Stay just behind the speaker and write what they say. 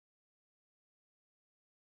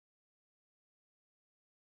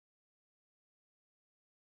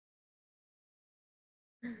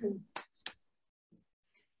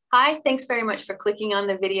Hi, thanks very much for clicking on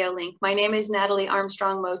the video link. My name is Natalie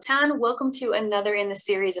Armstrong-Motin. Welcome to another in the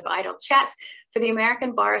series of Idle Chats for the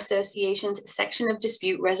American Bar Association's section of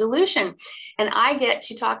dispute resolution. And I get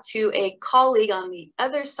to talk to a colleague on the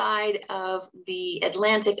other side of the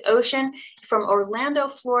Atlantic Ocean from Orlando,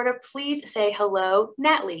 Florida. Please say hello,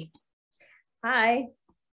 Natly. Hi.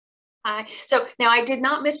 Hi. So now I did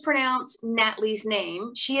not mispronounce Natly's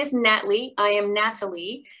name. She is Natly. I am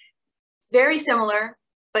Natalie. Very similar,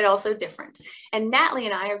 but also different. And Natly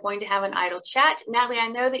and I are going to have an idle chat. Natly, I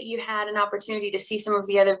know that you had an opportunity to see some of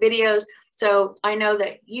the other videos, so I know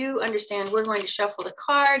that you understand we're going to shuffle the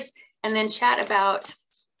cards and then chat about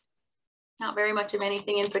not very much of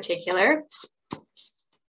anything in particular.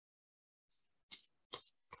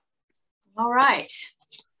 All right,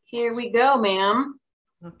 here we go, ma'am.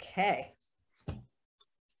 Okay.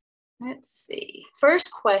 Let's see.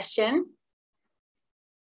 First question.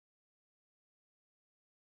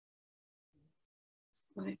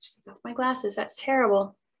 I just took off my glasses. That's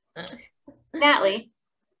terrible. Natly,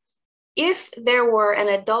 if there were an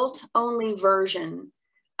adult-only version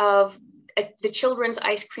of the children's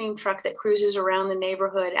ice cream truck that cruises around the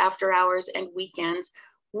neighborhood after hours and weekends,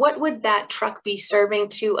 what would that truck be serving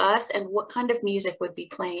to us, and what kind of music would be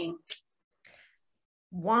playing?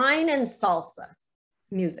 Wine and salsa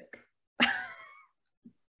music.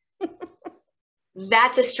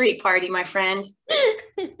 That's a street party, my friend.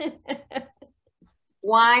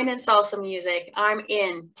 Wine and salsa music. I'm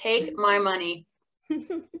in. Take my money.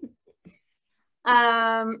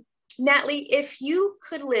 Natly, if you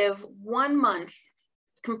could live 1 month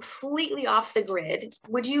completely off the grid,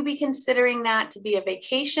 would you be considering that to be a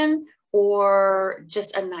vacation or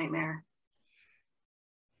just a nightmare?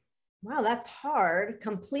 Wow, that's hard.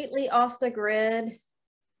 Completely off the grid.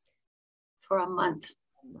 For a month.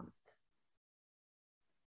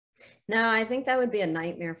 No, I think that would be a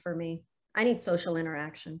nightmare for me. I need social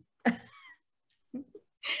interaction.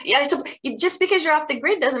 Yeah, so just because you're off the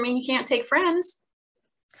grid doesn't mean you can't take friends.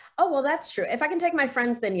 Oh, well, that's true. If I can take my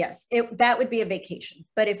friends, then yes, that would be a vacation.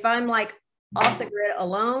 But if I'm like off the grid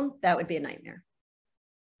alone, that would be a nightmare.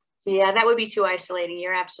 Yeah, that would be too isolating.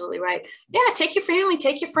 You're absolutely right. Yeah, take your family,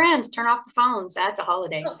 take your friends, turn off the phones. That's a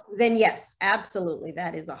holiday. Oh, then yes, absolutely.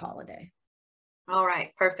 That is a holiday. All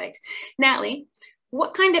right, perfect. Natly,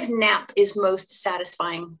 what kind of nap is most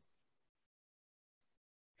satisfying?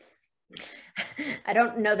 I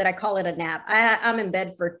don't know that I call it a nap. I'm in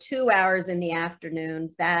bed for 2 hours in the afternoon.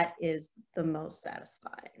 That is the most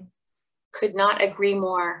satisfying. Could not agree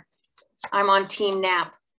more. I'm on team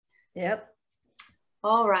nap. Yep.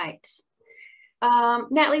 All right.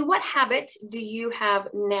 Natly, what habit do you have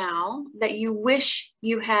now that you wish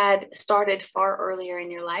you had started far earlier in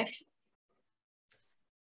your life?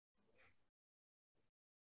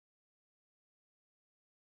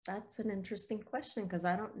 That's an interesting question because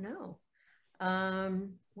I don't know.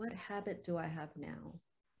 What habit do I have now?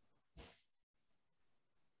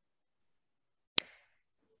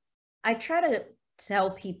 I try to tell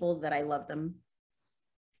people that I love them,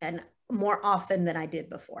 and more often than I did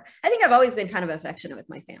before. I think I've always been kind of affectionate with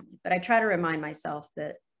my family, but I try to remind myself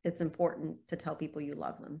that it's important to tell people you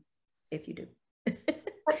love them if you do.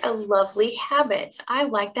 What a lovely habit. I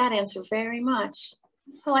like that answer very much.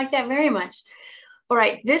 I like that very much. All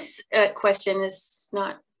right, this question is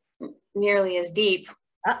not nearly as deep.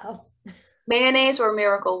 Uh-oh. Mayonnaise or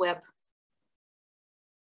Miracle Whip?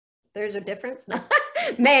 There's a difference.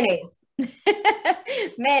 Mayonnaise.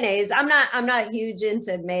 Mayonnaise. I'm not huge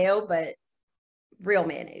into mayo, but real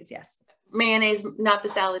mayonnaise, yes. Mayonnaise, not the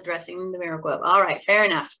salad dressing, the Miracle Whip. All right, fair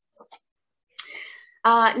enough.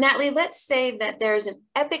 Natly, let's say that there's an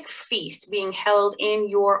epic feast being held in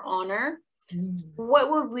your honor.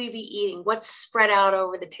 What would we be eating? What's spread out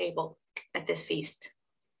over the table at this feast?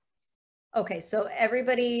 Okay, so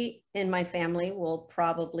everybody in my family will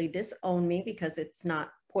probably disown me because it's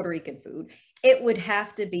not Puerto Rican food. It would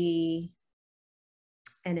have to be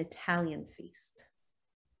an Italian feast.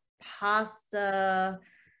 Pasta,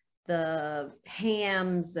 the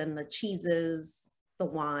hams and the cheeses, the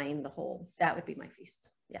wine, the whole, that would be my feast.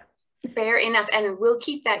 Yeah. Fair enough. And we'll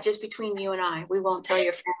keep that just between you and I. We won't tell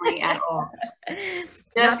your family at all.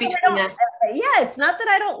 Just between us. Yeah, it's not that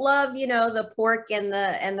I don't love, you know, the pork and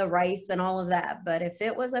the rice and all of that. But if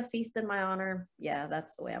it was a feast in my honor, yeah,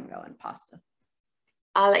 that's the way I'm going. Pasta.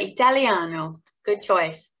 Alla Italiano. Good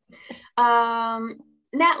choice.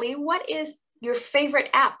 Natly, what is your favorite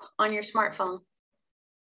app on your smartphone?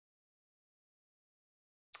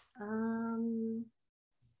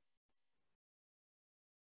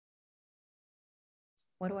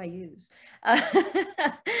 What do I use?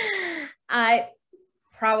 I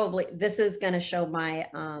probably, this is going to show my,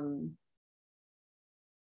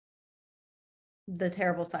 the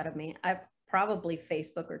terrible side of me. I probably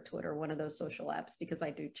Facebook or Twitter, one of those social apps, because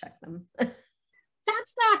I do check them.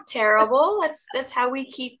 That's not terrible. That's how we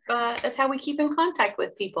keep in contact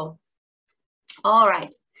with people. All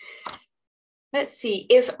right. Let's see.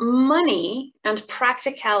 If money and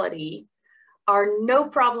practicality are no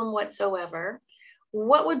problem whatsoever,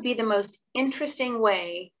 what would be the most interesting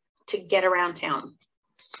way to get around town?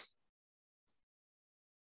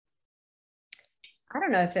 I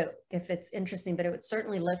don't know if it's interesting, but it would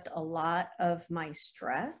certainly lift a lot of my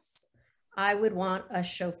stress. I would want a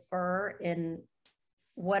chauffeur in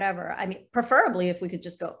whatever. I mean, preferably if we could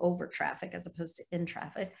just go over traffic as opposed to in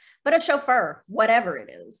traffic, but a chauffeur, whatever it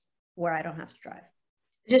is, where I don't have to drive.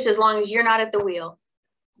 Just as long as you're not at the wheel.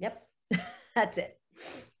 Yep, that's it.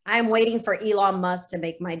 I'm waiting for Elon Musk to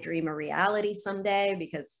make my dream a reality someday,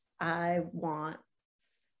 because I want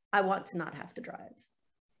to not have to drive.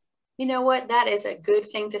 You know what? That is a good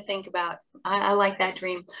thing to think about. I like that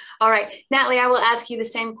dream. All right, Natalie, I will ask you the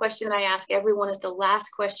same question that I ask everyone as the last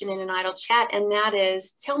question in an Idle Chat, and that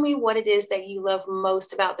is, tell me what it is that you love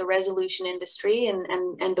most about the resolution industry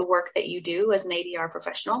and the work that you do as an ADR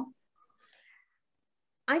professional.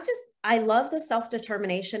 I love the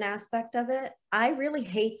self-determination aspect of it. I really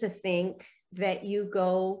hate to think that you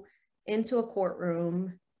go into a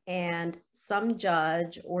courtroom and some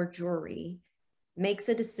judge or jury makes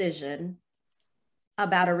a decision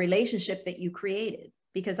about a relationship that you created,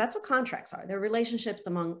 because that's what contracts are. They're relationships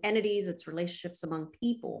among entities, it's relationships among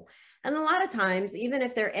people. And a lot of times, even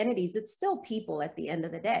if they're entities, it's still people at the end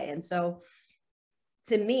of the day. And so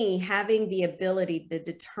to me, having the ability to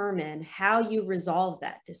determine how you resolve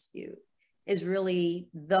that dispute is really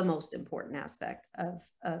the most important aspect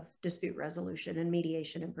of dispute resolution and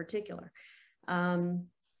mediation in particular.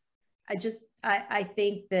 I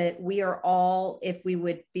think that we are all, if we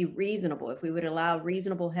would be reasonable, if we would allow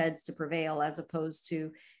reasonable heads to prevail as opposed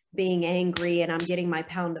to being angry and I'm getting my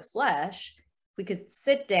pound of flesh, we could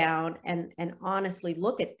sit down and honestly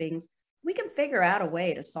look at things. We can figure out a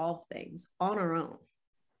way to solve things on our own.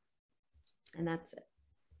 And that's it.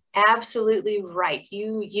 Absolutely right.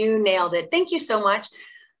 You nailed it. Thank you so much.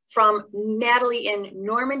 From Natalie in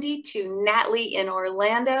Normandy to Natly in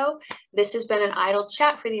Orlando, this has been an Idle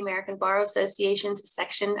Chat for the American Bar Association's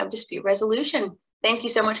section of dispute resolution. Thank you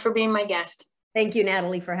so much for being my guest. Thank you,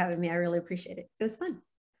 Natalie, for having me. I really appreciate it. It was fun.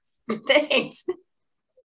 Thanks.